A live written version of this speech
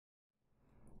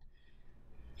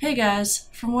Hey guys,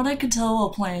 from what I could tell while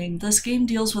playing, this game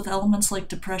deals with elements like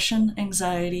depression,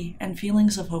 anxiety, and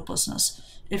feelings of hopelessness.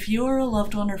 If you or a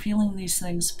loved one are feeling these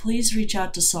things, please reach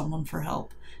out to someone for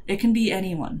help. It can be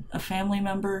anyone, a family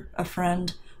member, a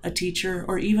friend, a teacher,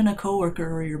 or even a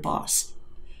coworker or your boss.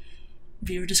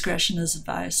 Viewer discretion is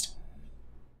advised.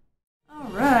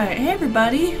 Alright, hey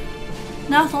everybody!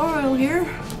 Nathalorial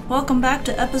here. Welcome back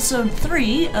to episode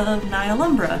 3 of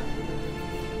Nihilumbra.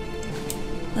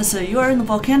 So you are in the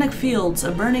volcanic fields,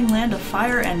 a burning land of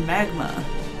fire and magma.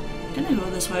 Can I go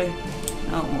this way?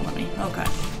 Oh, it won't let me. Okay.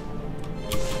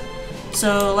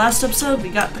 So last episode we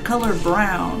got the color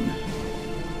brown.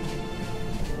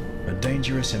 A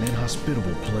dangerous and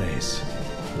inhospitable place,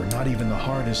 where not even the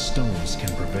hardest stones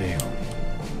can prevail.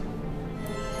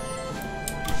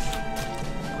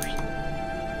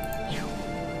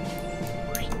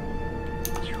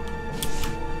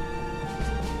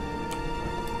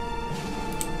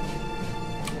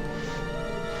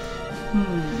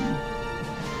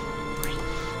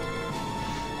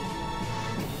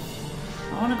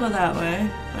 I want to go that way,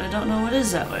 but I don't know what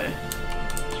is that way.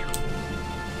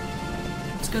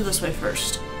 Let's go this way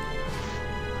first.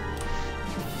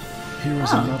 Here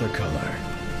is another color.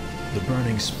 The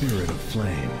burning spirit of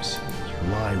flames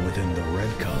lie within the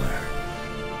red color.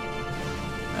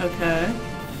 Okay.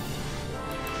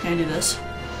 Can I do this?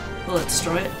 Will it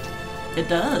destroy it? It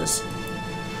does.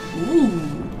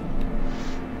 Ooh.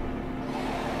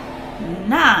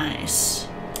 Nice.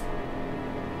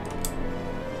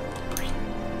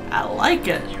 I like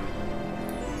it.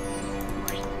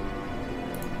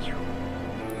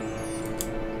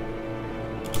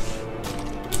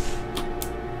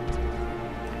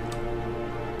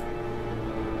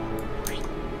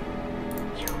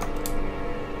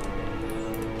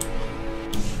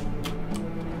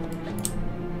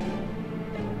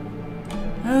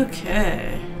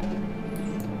 Okay.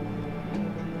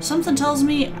 Something tells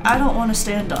me I don't want to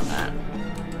stand on that.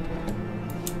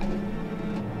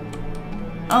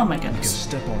 Oh my You can goodness.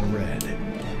 step on red,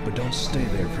 but don't stay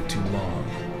there for too long.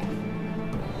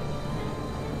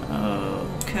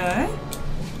 Okay.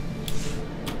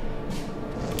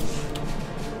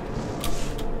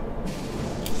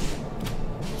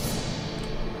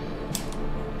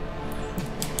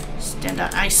 Stand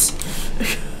on ice.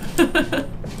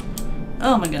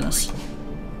 Oh my goodness.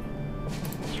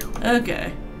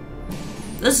 Okay.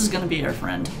 This is gonna be our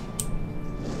friend.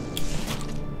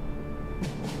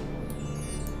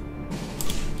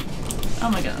 Oh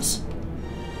my goodness.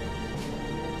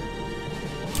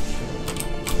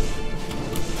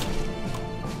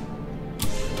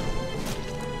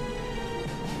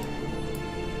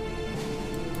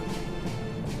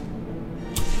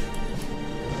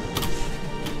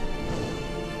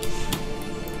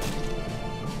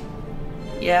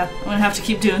 Yeah, I'm gonna have to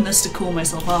keep doing this to cool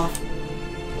myself off.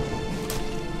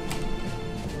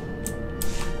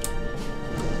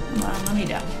 Come on, let me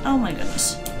down. Oh my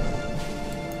goodness.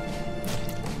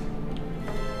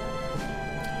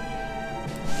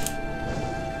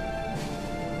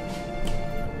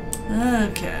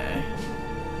 Okay.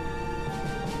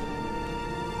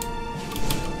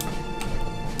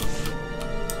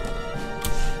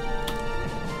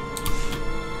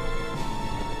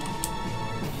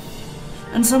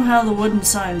 And somehow the wooden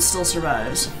sign still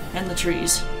survives, and the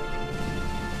trees.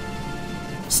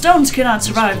 Stones cannot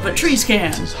survive, but trees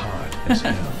can. It's as hard as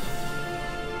hell.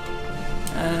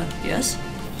 Yes?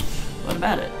 What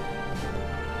about it?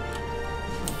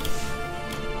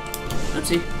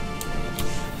 Oopsie.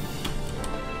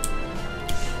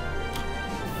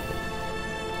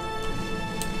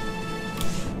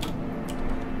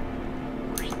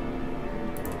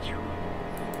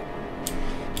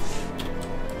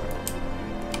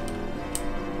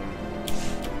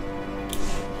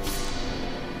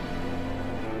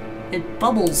 It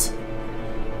bubbles.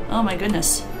 Oh my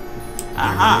goodness.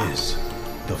 Aha! There it is.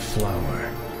 The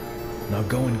flower. Now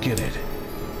go and get it.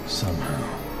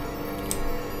 Somehow.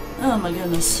 Oh my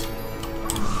goodness.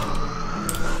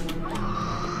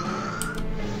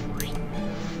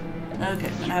 Okay,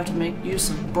 I'm gonna have to make use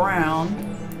of brown.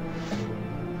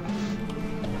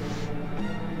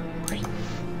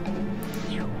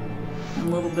 And a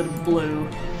little bit of blue.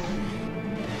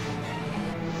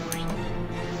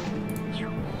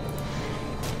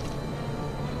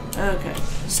 Okay,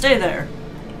 stay there.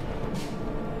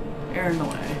 You're in the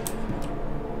way.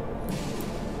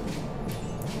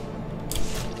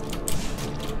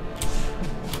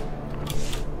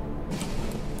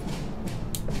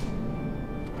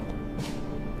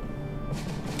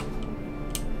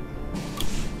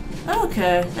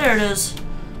 Okay, there it is.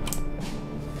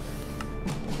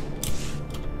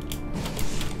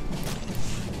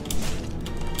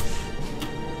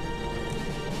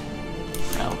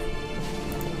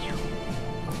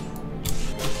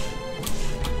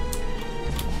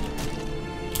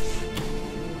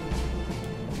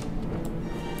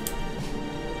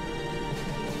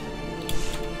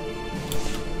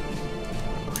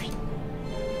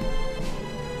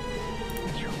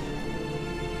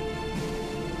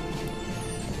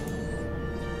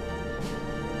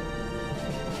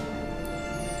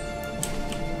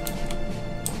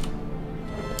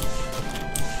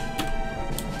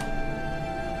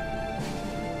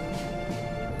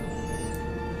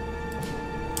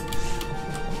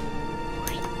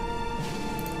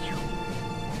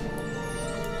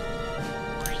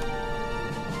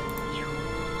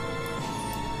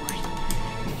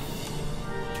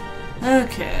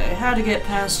 Okay, how to get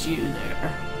past you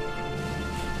there.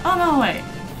 Oh no, wait.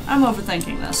 I'm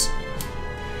overthinking this.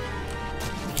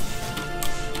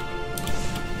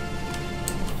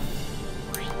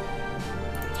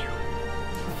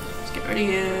 Let's get rid of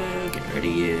you, get rid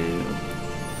of you.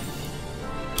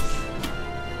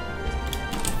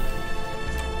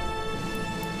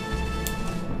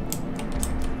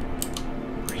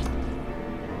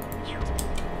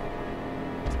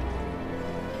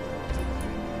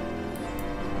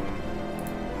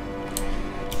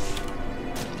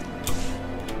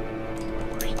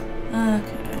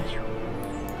 Okay.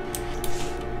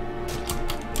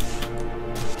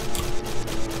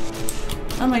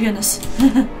 Oh my goodness.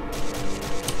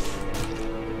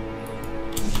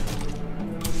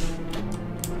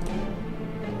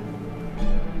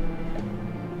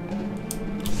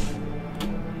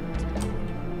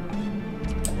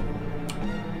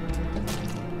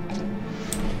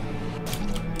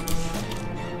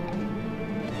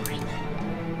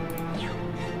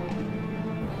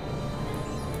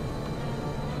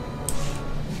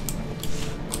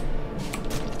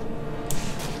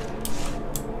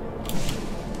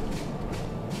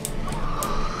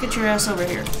 Get your ass over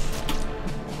here.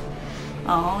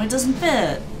 Oh, it doesn't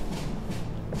fit.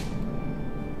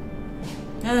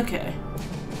 Okay.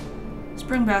 Let's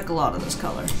bring back a lot of this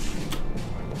color.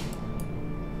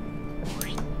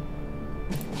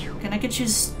 Can I get you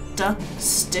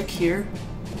stick here?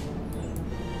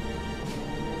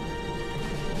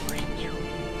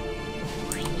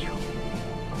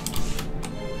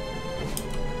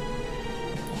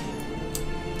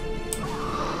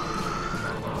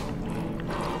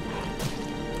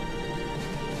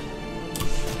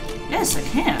 Yes, I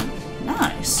can.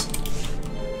 Nice.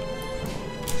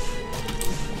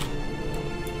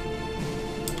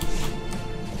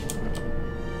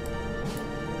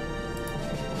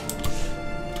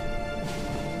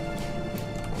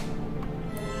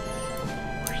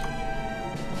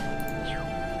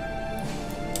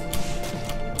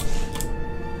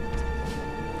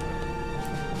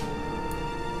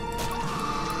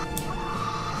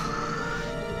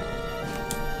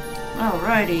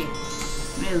 Alrighty.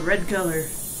 The red color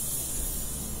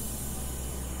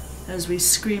as we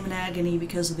scream in agony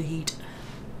because of the heat.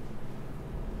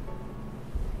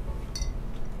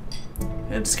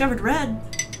 We have discovered red.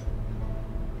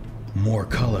 More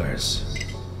colors.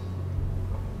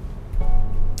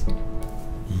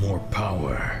 More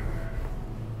power.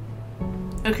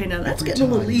 Okay, now that's Every getting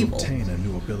a little time you evil. obtain a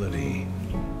new ability,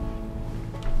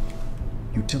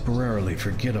 you temporarily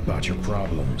forget about your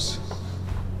problems.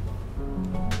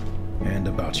 And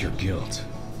about your guilt.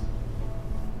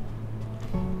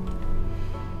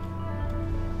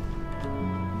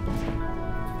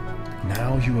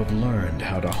 Now you have learned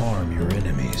how to harm your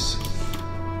enemies.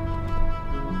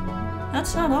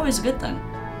 That's not always a good thing.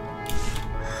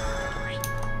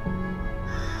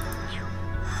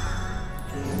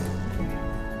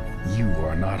 You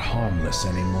are not harmless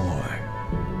anymore.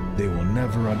 They will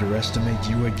never underestimate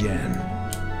you again.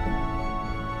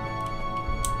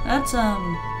 That's, a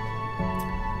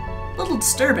little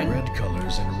disturbing. Red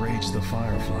colors enrage the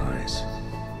fireflies.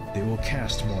 They will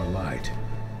cast more light.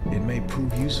 It may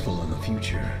prove useful in the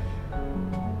future.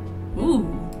 Ooh.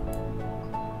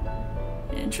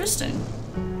 Interesting.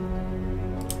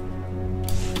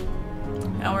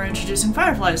 Now we're introducing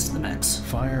fireflies to the mix.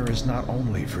 Fire is not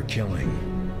only for killing.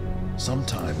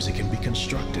 Sometimes it can be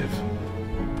constructive.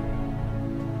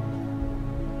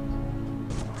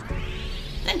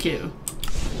 Thank you.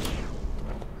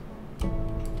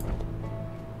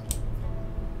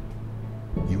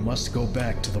 You must go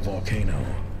back to the volcano,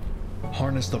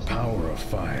 harness the power of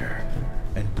fire,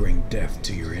 and bring death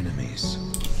to your enemies.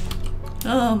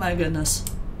 Oh my goodness.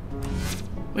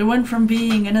 We went from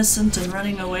being innocent and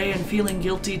running away and feeling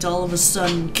guilty to all of a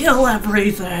sudden, kill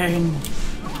everything!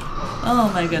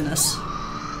 Oh my goodness.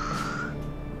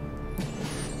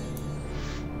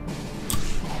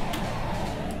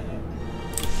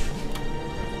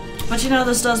 But you know,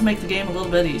 this does make the game a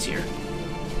little bit easier.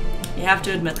 You have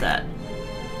to admit that.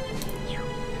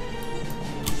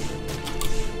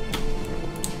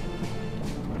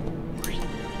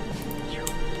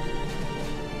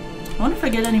 I wonder if I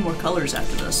get any more colors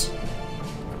after this.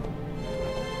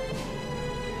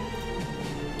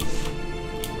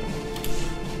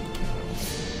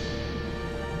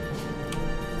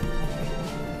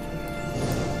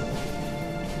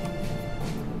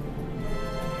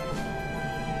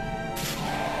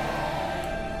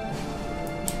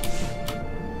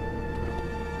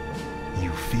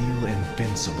 You feel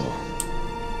invincible.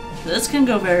 This can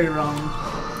go very wrong.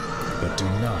 But do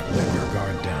not let your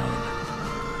guard down.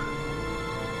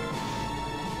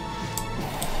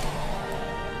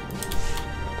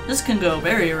 This can go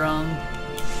very wrong.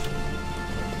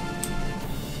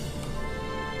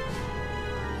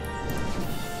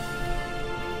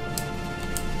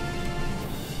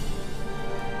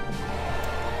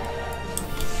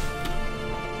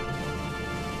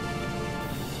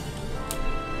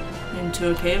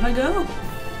 Into a cave I go?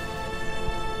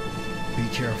 Be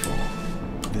careful.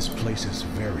 This place is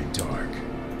very dark.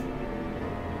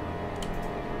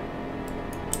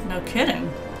 No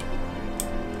kidding.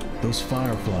 Those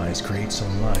fireflies create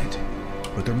some light,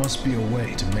 but there must be a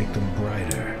way to make them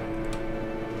brighter.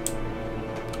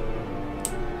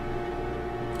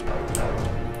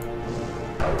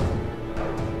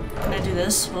 Can I do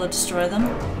this? Will it destroy them?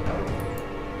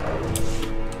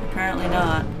 Apparently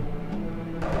not.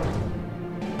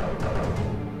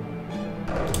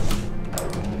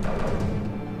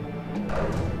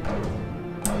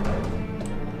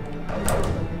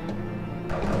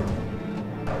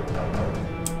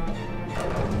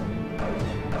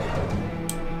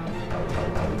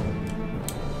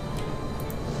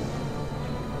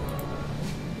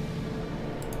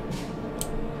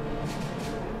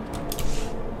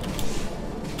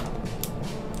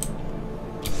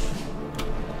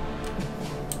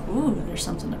 Ooh, there's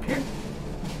something up here.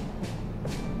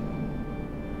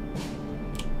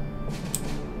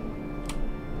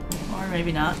 Or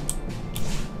maybe not.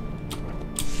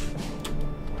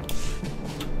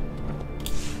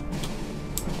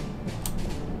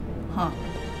 Huh.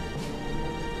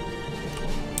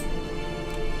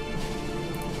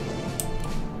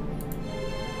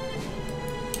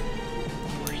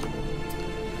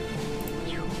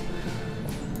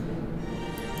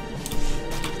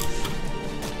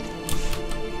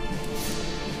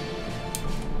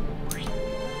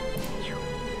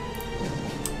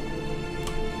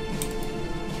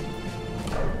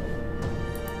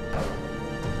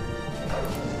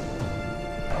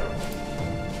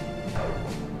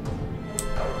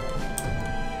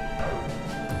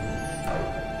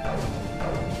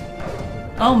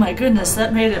 Oh my goodness,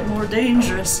 that made it more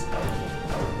dangerous.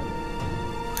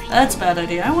 That's a bad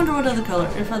idea. I wonder what other color,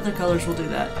 if other colors will do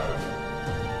that.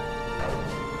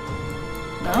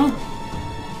 No?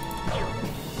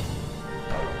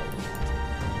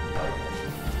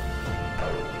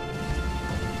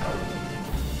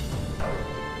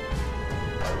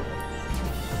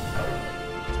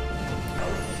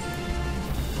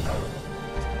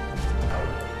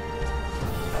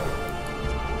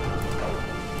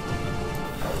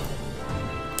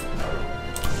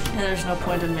 Yeah, there's no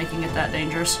point in making it that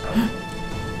dangerous.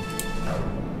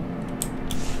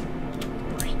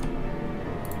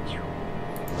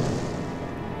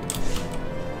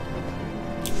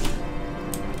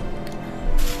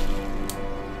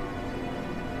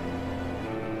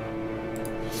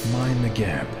 Mind the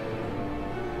gap.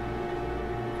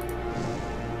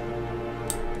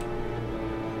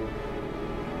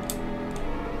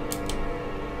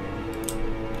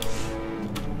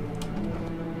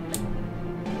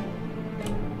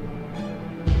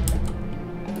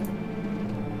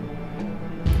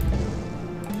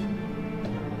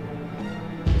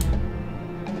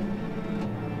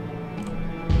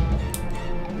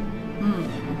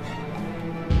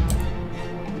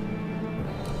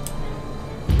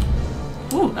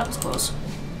 Ooh, that was close.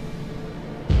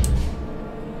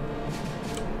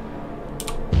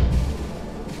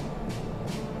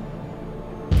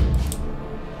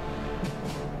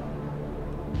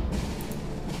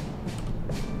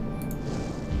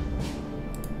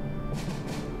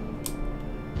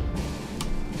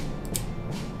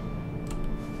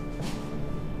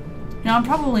 Now, I'm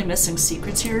probably missing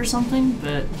secrets here or something,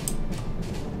 but...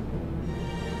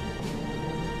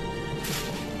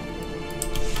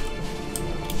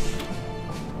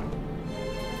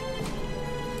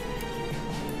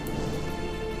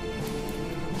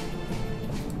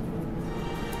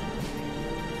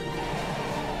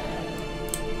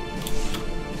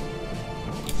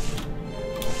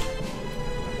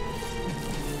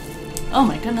 Oh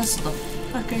my goodness, the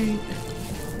fuck are you?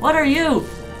 What are you?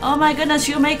 Oh my goodness,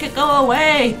 you make it go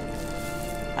away!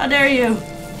 How dare you?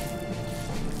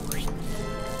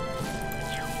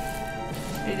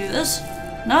 You do this?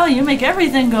 No, you make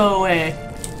everything go away.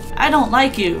 I don't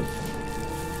like you.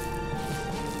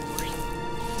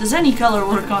 Does any color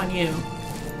work on you?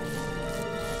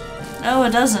 No,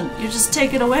 it doesn't. You just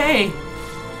take it away.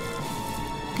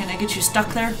 Can I get you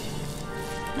stuck there?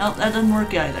 Nope, that doesn't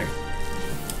work either.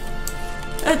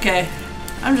 Okay,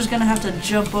 I'm just gonna have to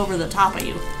jump over the top of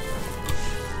you.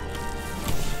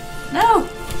 No!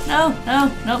 No, no,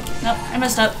 nope, nope, I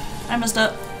messed up. I messed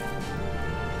up.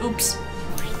 Oops.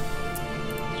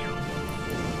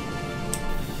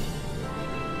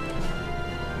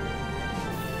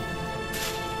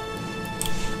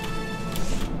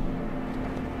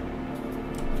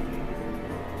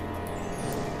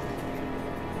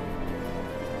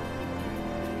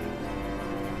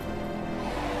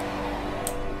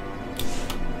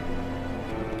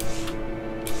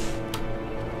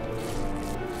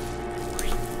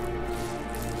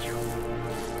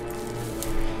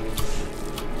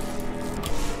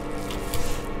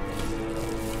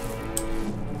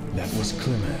 faceless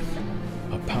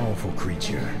Klymeth, a powerful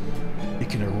creature. It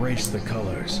can erase the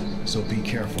colors, so be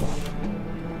careful.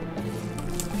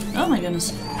 Oh my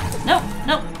goodness. No,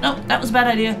 no, no, that was a bad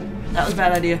idea. That was a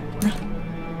bad idea.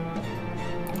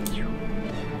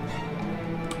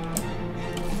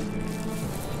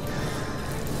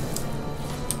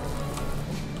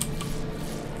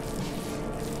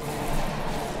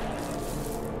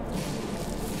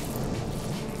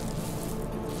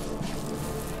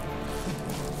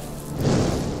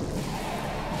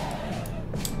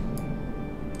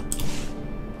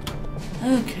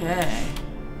 Okay,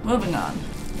 moving on.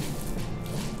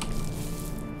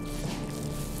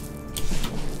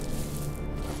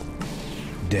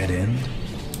 Dead end?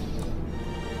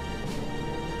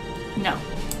 No.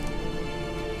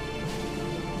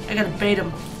 I gotta bait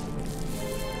him.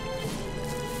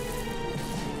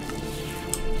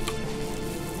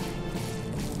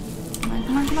 Come on,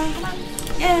 come on, come on, come on.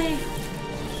 Yay!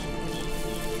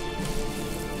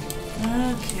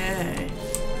 Okay.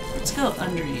 Let's go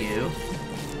under you.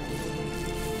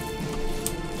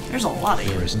 There's a lot of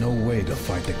you. There is no way to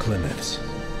fight the Klymeths.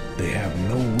 They have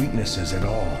no weaknesses at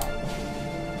all.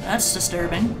 That's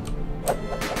disturbing.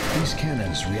 These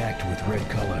cannons react with red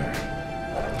color.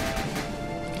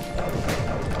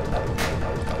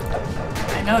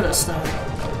 I noticed though.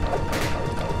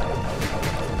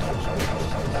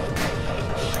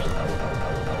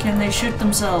 Can they shoot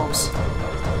themselves?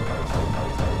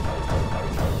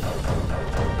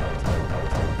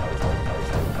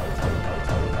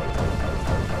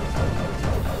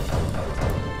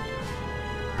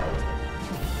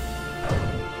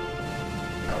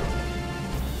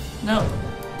 No,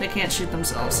 they can't shoot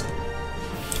themselves.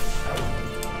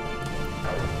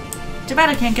 Too bad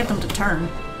I can't get them to turn.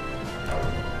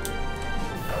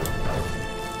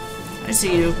 I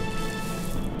see you.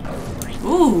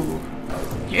 Ooh,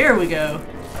 here we go.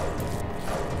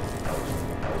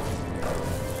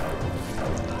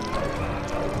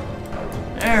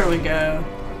 There we go.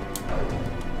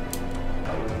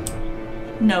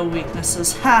 No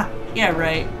weaknesses. Ha! Yeah,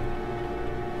 right.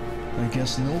 I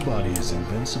guess nobody is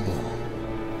invincible.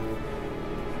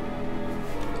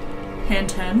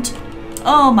 Hint, hint.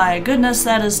 Oh my goodness,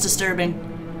 that is disturbing.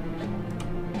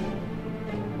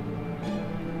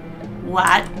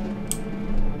 What?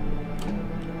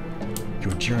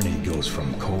 Your journey goes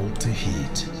from cold to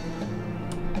heat.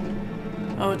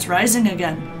 Oh, it's rising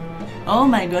again. Oh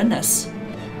my goodness.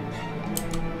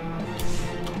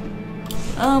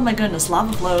 Oh my goodness,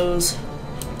 lava flows.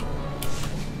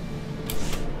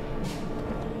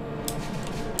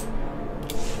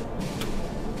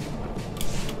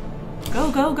 Go,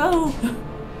 go, go!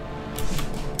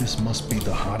 This must be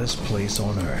the hottest place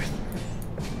on Earth.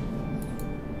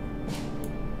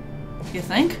 You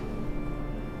think?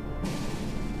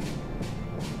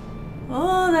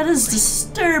 Oh, that is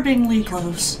disturbingly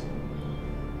close.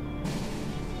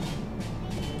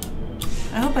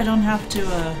 I hope I don't have to,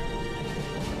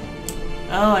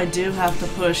 Oh, I do have to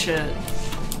push it.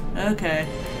 Okay.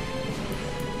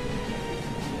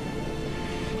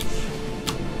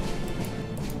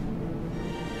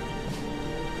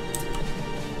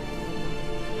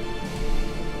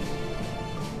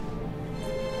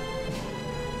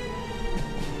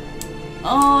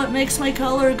 Oh, it makes my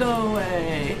color go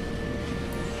away.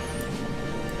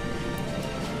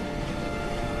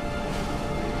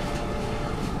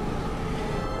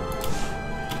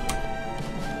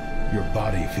 Your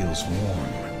body feels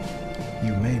warm.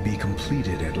 You may be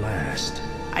completed at last.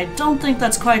 I don't think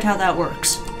that's quite how that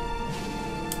works.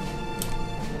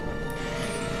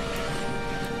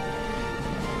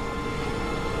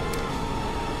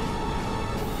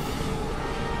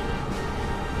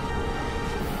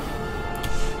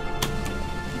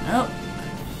 Nope.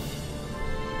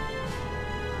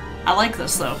 I like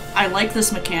this though. I like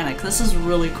this mechanic. This is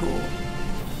really cool.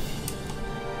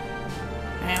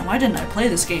 Man, why didn't I play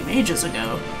this game ages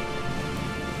ago?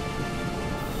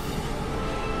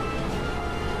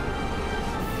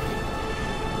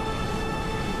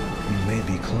 You may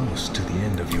be close to the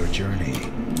end of your journey.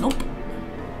 Nope.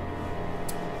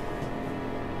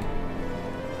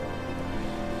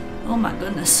 Oh my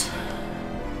goodness.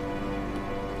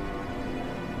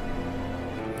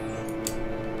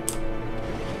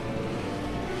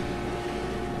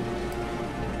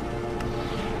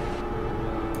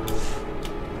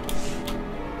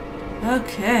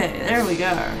 Okay, there we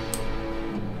go.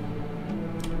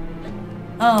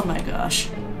 Oh my gosh.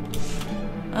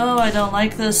 Oh, I don't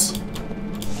like this.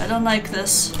 I don't like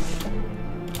this.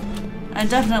 I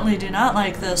definitely do not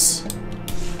like this.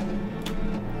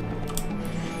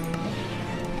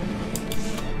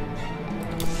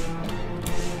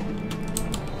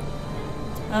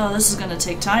 Oh, this is gonna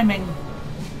take timing.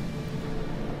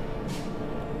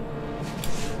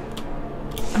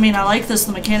 I mean, I like this,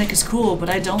 the mechanic is cool, but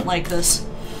I don't like this.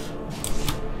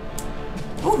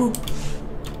 Ooh!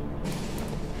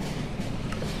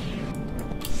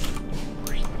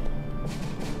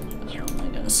 Oh my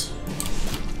goodness.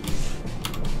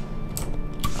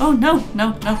 Oh no,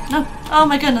 no, no, no! Oh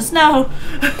my goodness, no!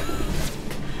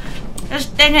 Gosh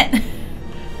dang it!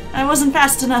 I wasn't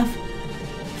fast enough.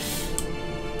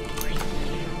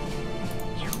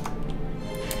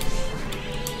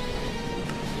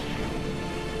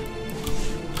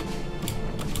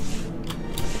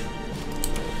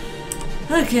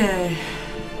 Okay,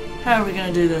 how are we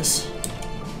gonna do this?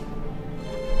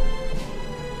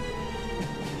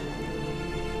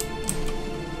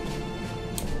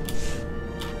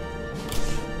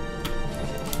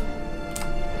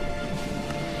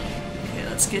 Okay,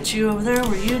 let's get you over there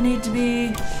where you need to be.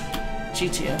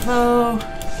 GTFO.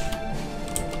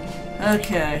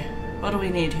 Okay, what do we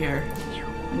need here?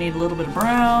 We need a little bit of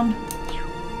brown.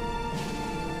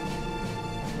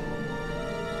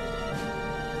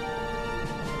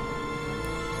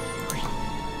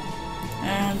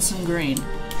 And some green.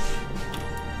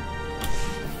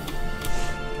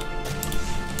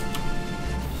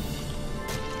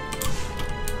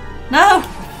 No!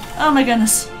 Oh my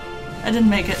goodness. I didn't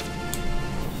make it.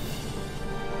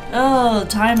 Oh,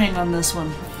 timing on this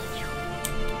one.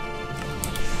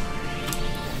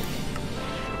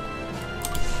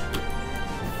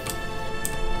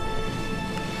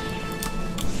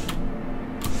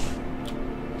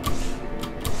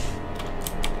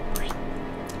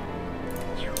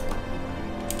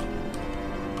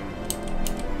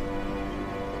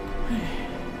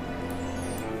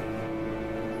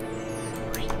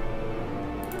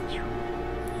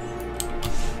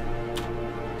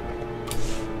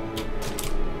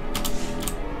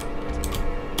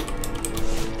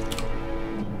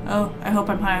 Oh, I hope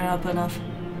I'm high up enough.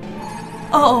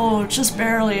 Oh, just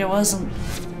barely, it wasn't.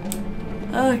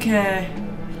 Okay.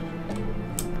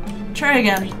 Try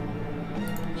again.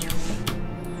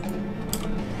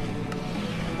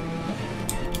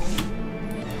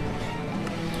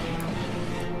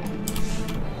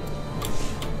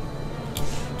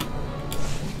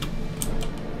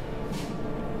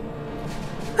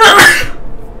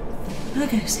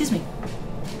 Okay, excuse me.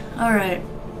 Alright.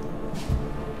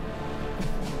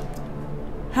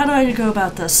 How do I go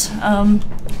about this?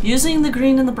 Using the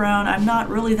green and the brown, I'm not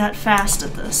really that fast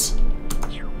at this.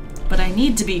 But I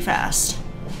need to be fast.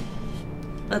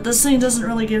 But this thing doesn't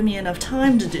really give me enough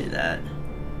time to do that.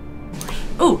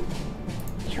 Ooh!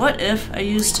 What if I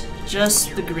used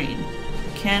just the green?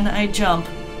 Can I jump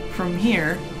from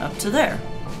here up to there?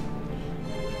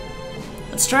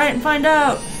 Let's try it and find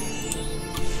out!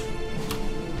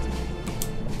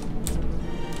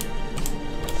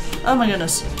 Oh my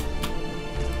goodness.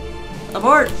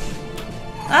 Abort!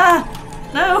 Ah!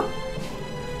 No!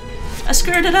 I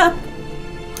screwed it up!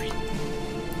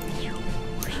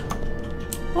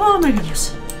 Oh my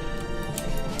goodness.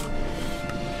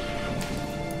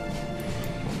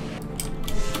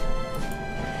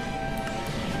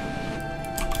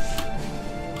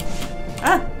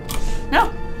 Ah!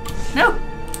 No! No!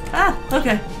 Ah!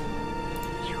 Okay.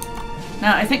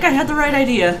 Now, I think I had the right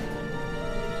idea.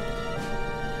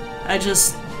 I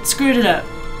just screwed it up.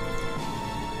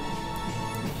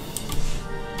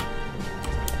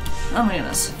 Oh my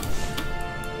goodness.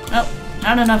 Nope,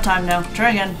 not enough time now.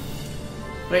 Try again.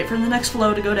 Wait for the next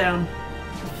flow to go down.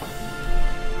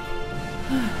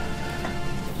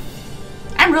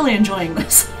 I'm really enjoying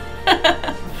this.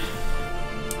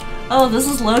 Oh, this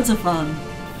is loads of fun.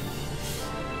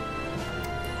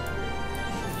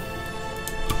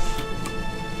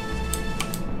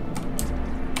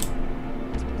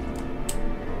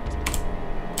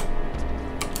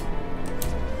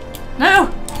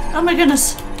 No! Oh my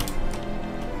goodness.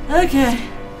 Okay.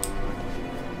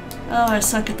 Oh, I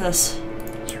suck at this.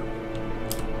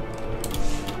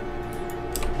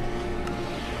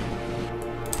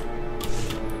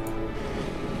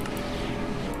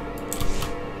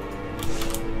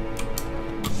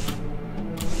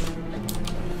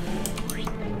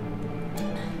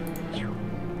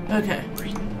 Okay.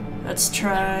 Let's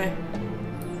try a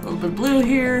little bit of blue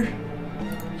here,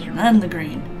 and then the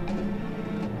green.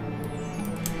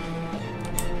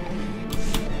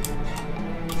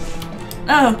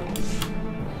 Oh!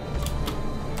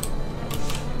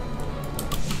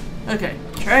 Okay,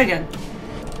 try again.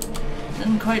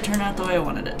 Didn't quite turn out the way I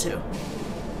wanted it to.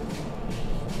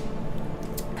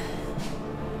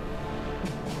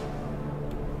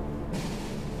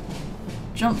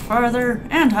 Jump farther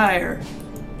and higher.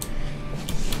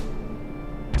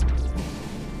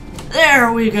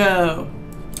 There we go!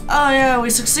 Oh yeah, we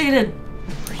succeeded!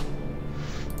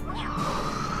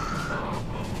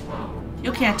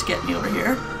 You can't get me over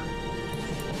here.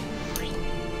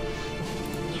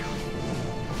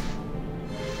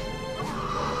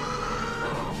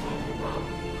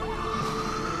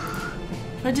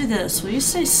 If I do this, will you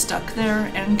stay stuck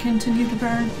there and continue to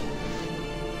burn?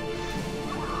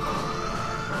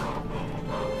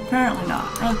 Apparently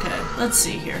not. Okay, let's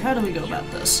see here. How do we go about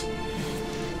this?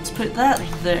 Let's put that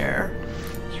there.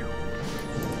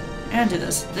 And do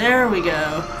this. There we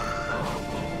go.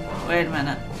 Wait a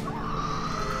minute.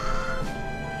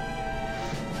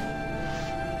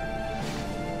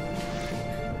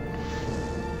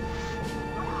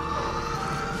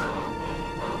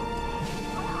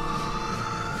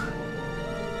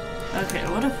 Okay,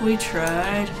 what if we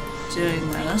tried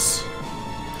doing this?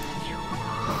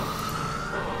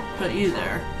 Put you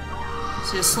there.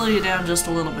 So you slow you down just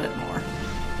a little bit more.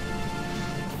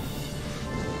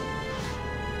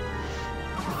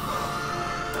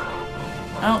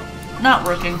 Oh, not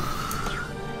working.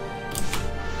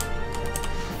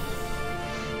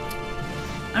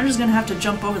 I'm just gonna have to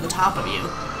jump over the top of you.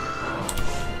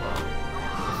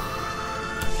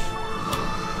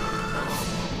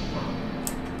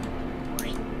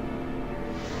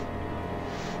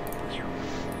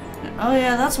 Oh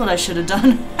yeah, that's what I should have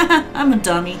done. I'm a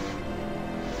dummy.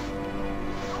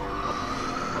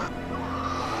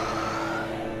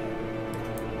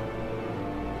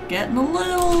 Getting a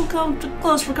little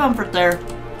close for comfort there.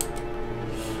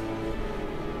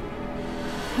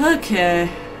 Okay.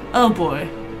 Oh boy.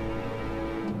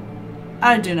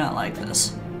 I do not like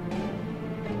this.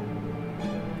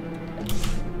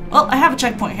 Well, I have a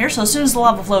checkpoint here, so as soon as the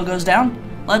lava flow goes down,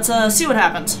 let's see what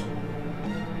happens.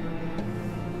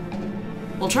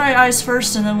 We'll try ice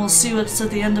first, and then we'll see what's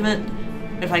at the end of it.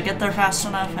 If I get there fast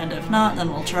enough, and if not, then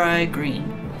we'll try green.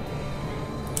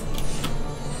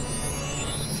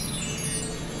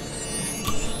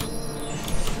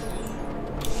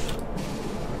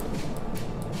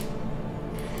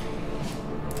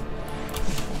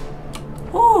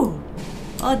 Whew!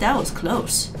 Oh, that was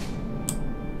close.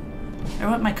 There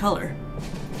went my color.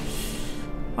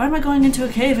 Why am I going into a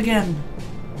cave again?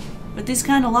 With these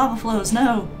kind of lava flows,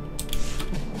 no.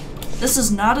 This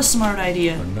is not a smart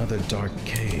idea. Another dark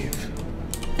cave.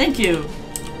 Thank you.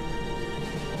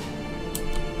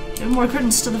 Give more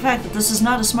credence to the fact that this is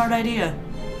not a smart idea.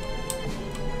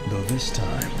 Though this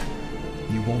time,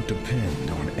 you won't depend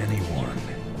on anyone.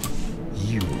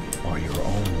 You are your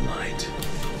own light.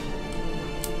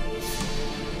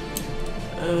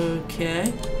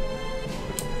 Okay.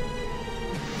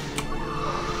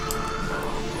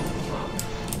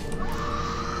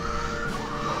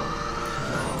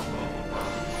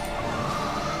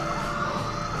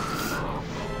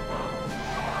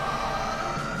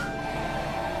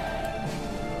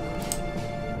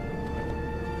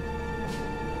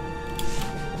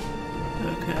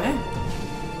 Okay.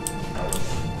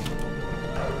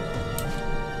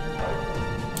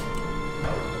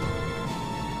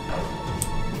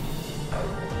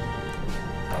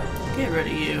 Get rid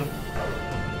of you.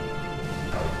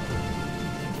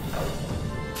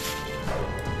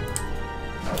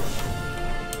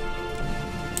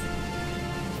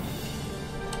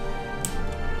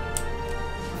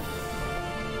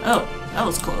 Oh, that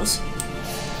was close.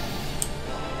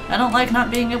 I don't like not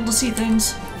being able to see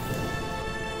things.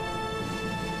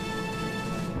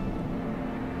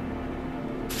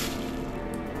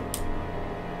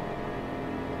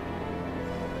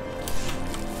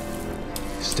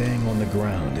 Staying on the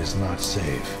ground is not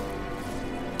safe.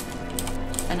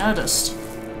 I noticed.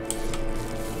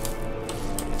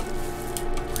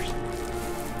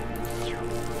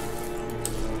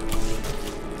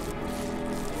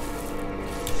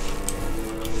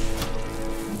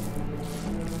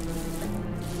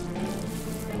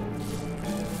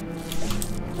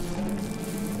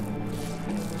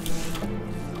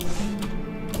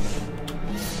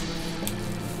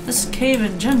 This cave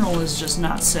in general is just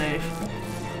not safe.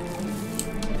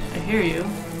 I hear you.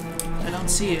 I don't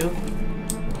see you.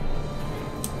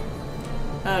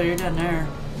 Oh, you're down there.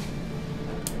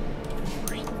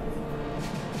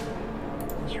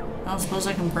 I don't suppose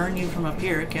I can burn you from up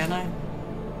here, can I?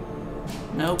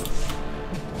 Nope.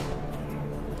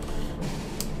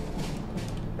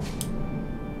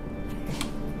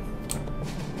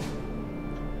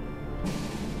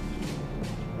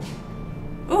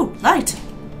 Ooh, light!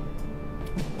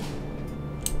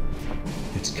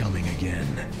 It's coming again.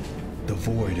 The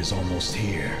void is almost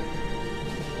here.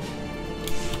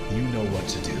 You know what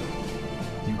to do.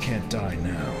 You can't die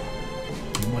now.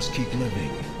 You must keep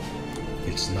living.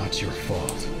 It's not your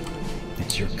fault.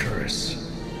 It's your curse.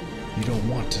 You don't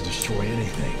want to destroy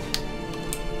anything,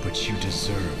 but you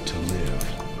deserve to live.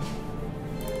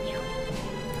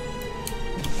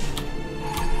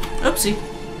 Oopsie.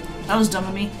 That was dumb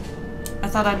of me. I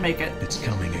thought I'd make it. It's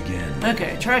coming again.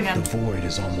 Okay, try again. The void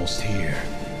is almost here.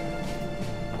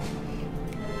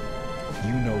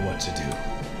 You know what to do.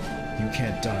 You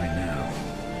can't die now.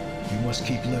 You must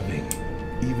keep living,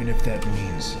 even if that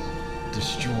means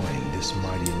destroying this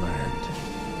mighty land.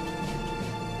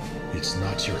 It's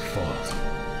not your fault.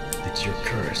 It's your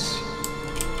curse.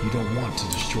 You don't want to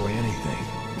destroy anything,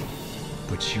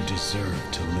 but you deserve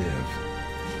to live.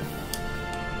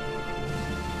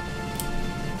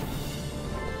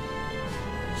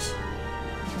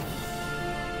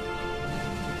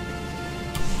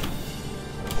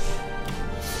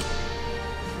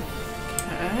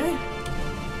 Okay.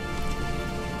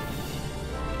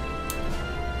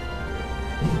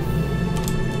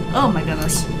 Oh my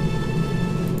goodness.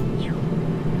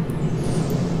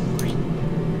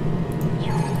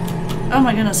 Oh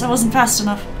my goodness, that wasn't fast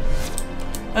enough.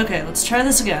 Okay, let's try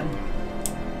this again.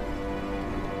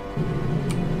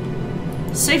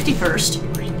 Safety first.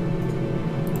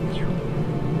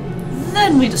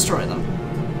 Then we destroy them.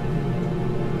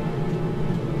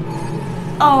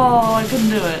 Oh, I couldn't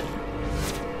do it.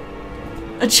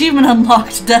 Achievement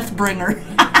unlocked, Deathbringer.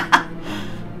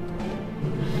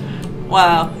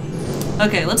 Wow.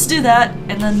 Okay, let's do that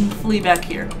and then flee back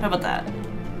here. How about that?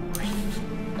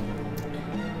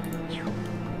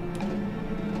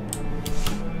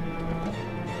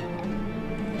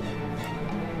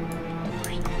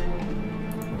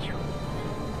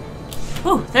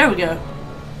 Oh, there we go.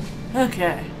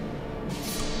 Okay.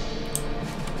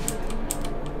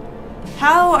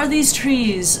 How are these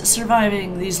trees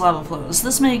surviving these lava flows?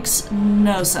 This makes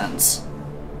no sense.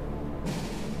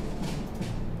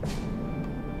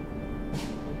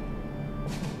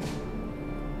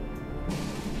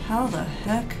 How the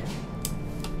heck?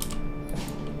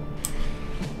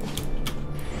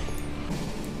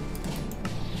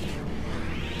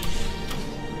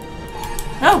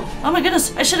 Oh my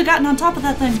goodness, I should have gotten on top of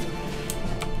that thing.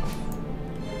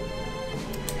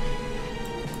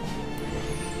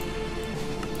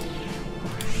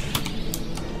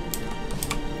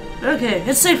 Okay,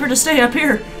 it's safer to stay up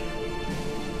here.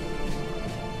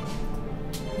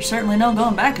 There's certainly no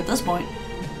going back at this point.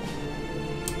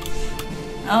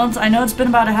 I know it's been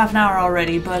about a half an hour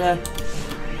already, but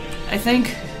I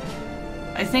think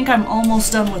I'm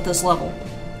almost done with this level.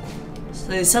 So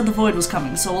they said the void was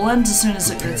coming, so we'll end as soon as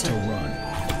it gets here.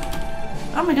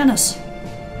 Oh my goodness.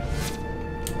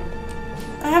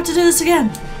 I have to do this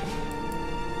again.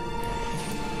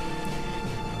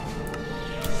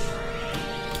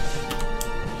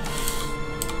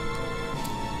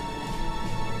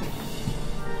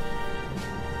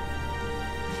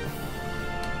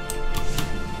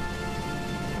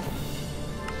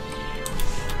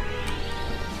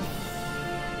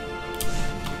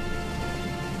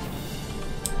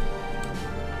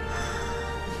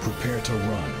 Prepare to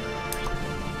run.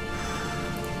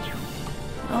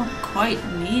 I don't quite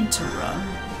need to run.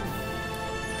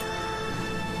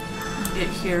 Get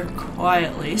here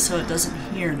quietly so it doesn't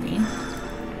hear me.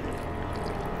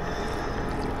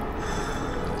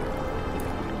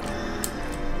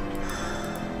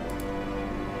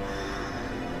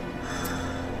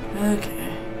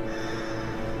 Okay.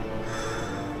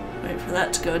 Wait for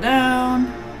that to go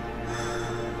down.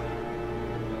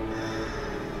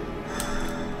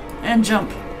 And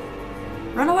jump.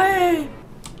 Run away!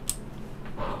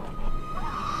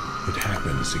 It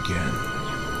happens again.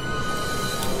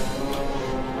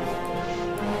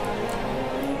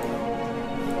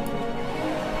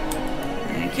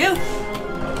 Thank you.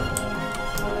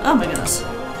 Oh my goodness.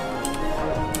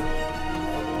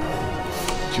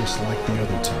 Just like the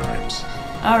other times.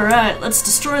 Alright, let's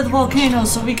destroy the volcano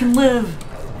so we can live.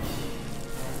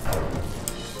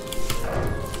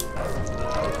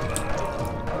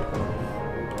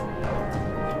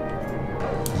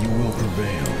 You will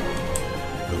prevail.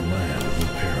 The land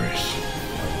will perish.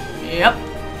 Yep.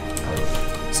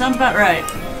 Sounds about right.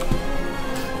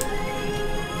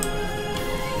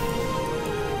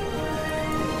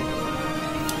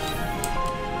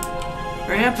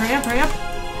 Hurry up, hurry up, hurry up.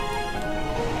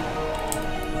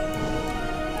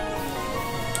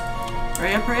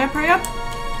 Hurry up, hurry up, hurry up.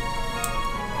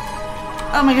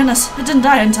 Oh my goodness, it didn't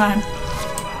die in time.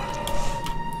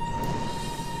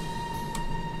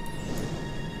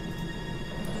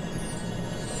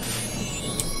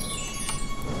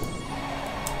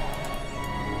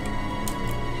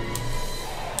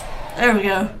 There we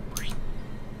go.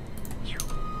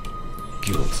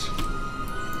 Guilt.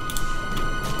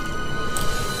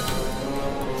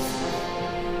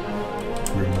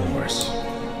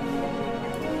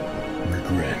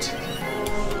 regret.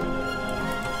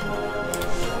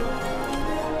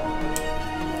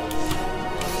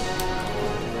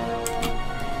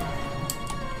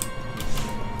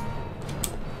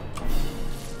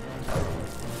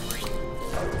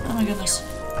 Oh my goodness.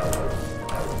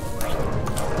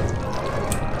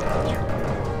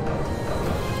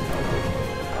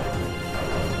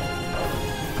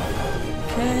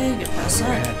 Okay, get past You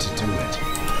that. had to do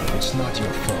it. It's not your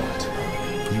fault.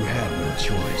 You had no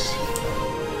choice.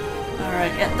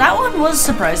 Alright, yeah, that one was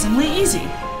surprisingly easy.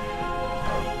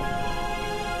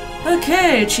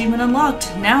 Okay, achievement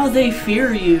unlocked. Now they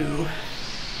fear you.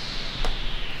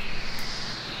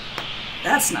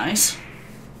 That's nice.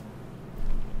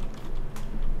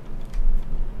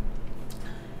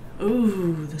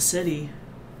 Ooh, the city.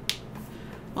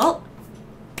 Well,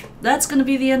 that's gonna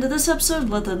be the end of this episode.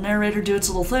 Let the narrator do its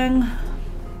little thing.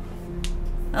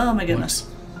 Oh my goodness.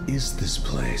 What is this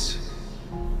place?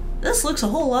 This looks a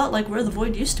whole lot like where the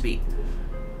void used to be.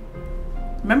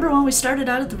 Remember when we started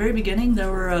out at the very beginning,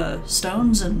 there were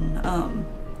stones and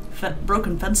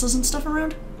broken fences and stuff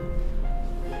around?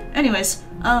 Anyways,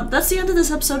 that's the end of this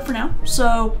episode for now.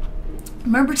 So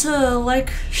remember to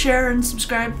like, share, and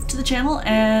subscribe to the channel.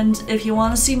 And if you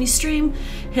want to see me stream,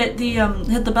 hit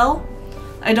the bell.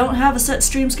 I don't have a set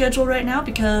stream schedule right now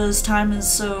because time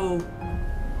is so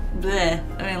bleh.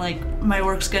 I mean, like, my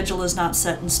work schedule is not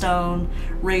set in stone.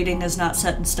 Rating is not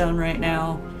set in stone right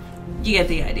now. You get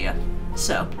the idea.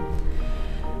 So,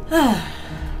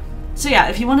 so yeah,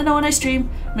 if you want to know when I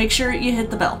stream, make sure you hit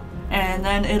the bell, and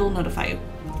then it'll notify you.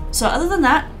 So other than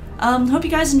that, hope you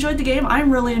guys enjoyed the game.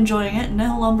 I'm really enjoying it.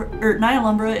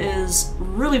 Nihilumbra is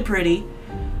really pretty.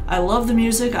 I love the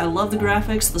music, I love the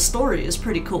graphics, the story is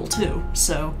pretty cool too,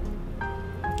 so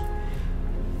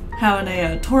having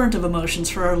a torrent of emotions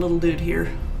for our little dude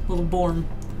here, little Born.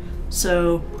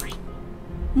 So,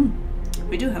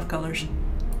 we do have colors.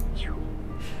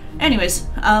 Anyways,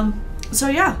 so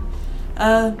yeah,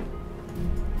 I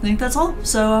think that's all.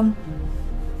 So,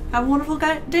 have a wonderful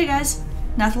day, guys.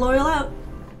 Nathalorial out.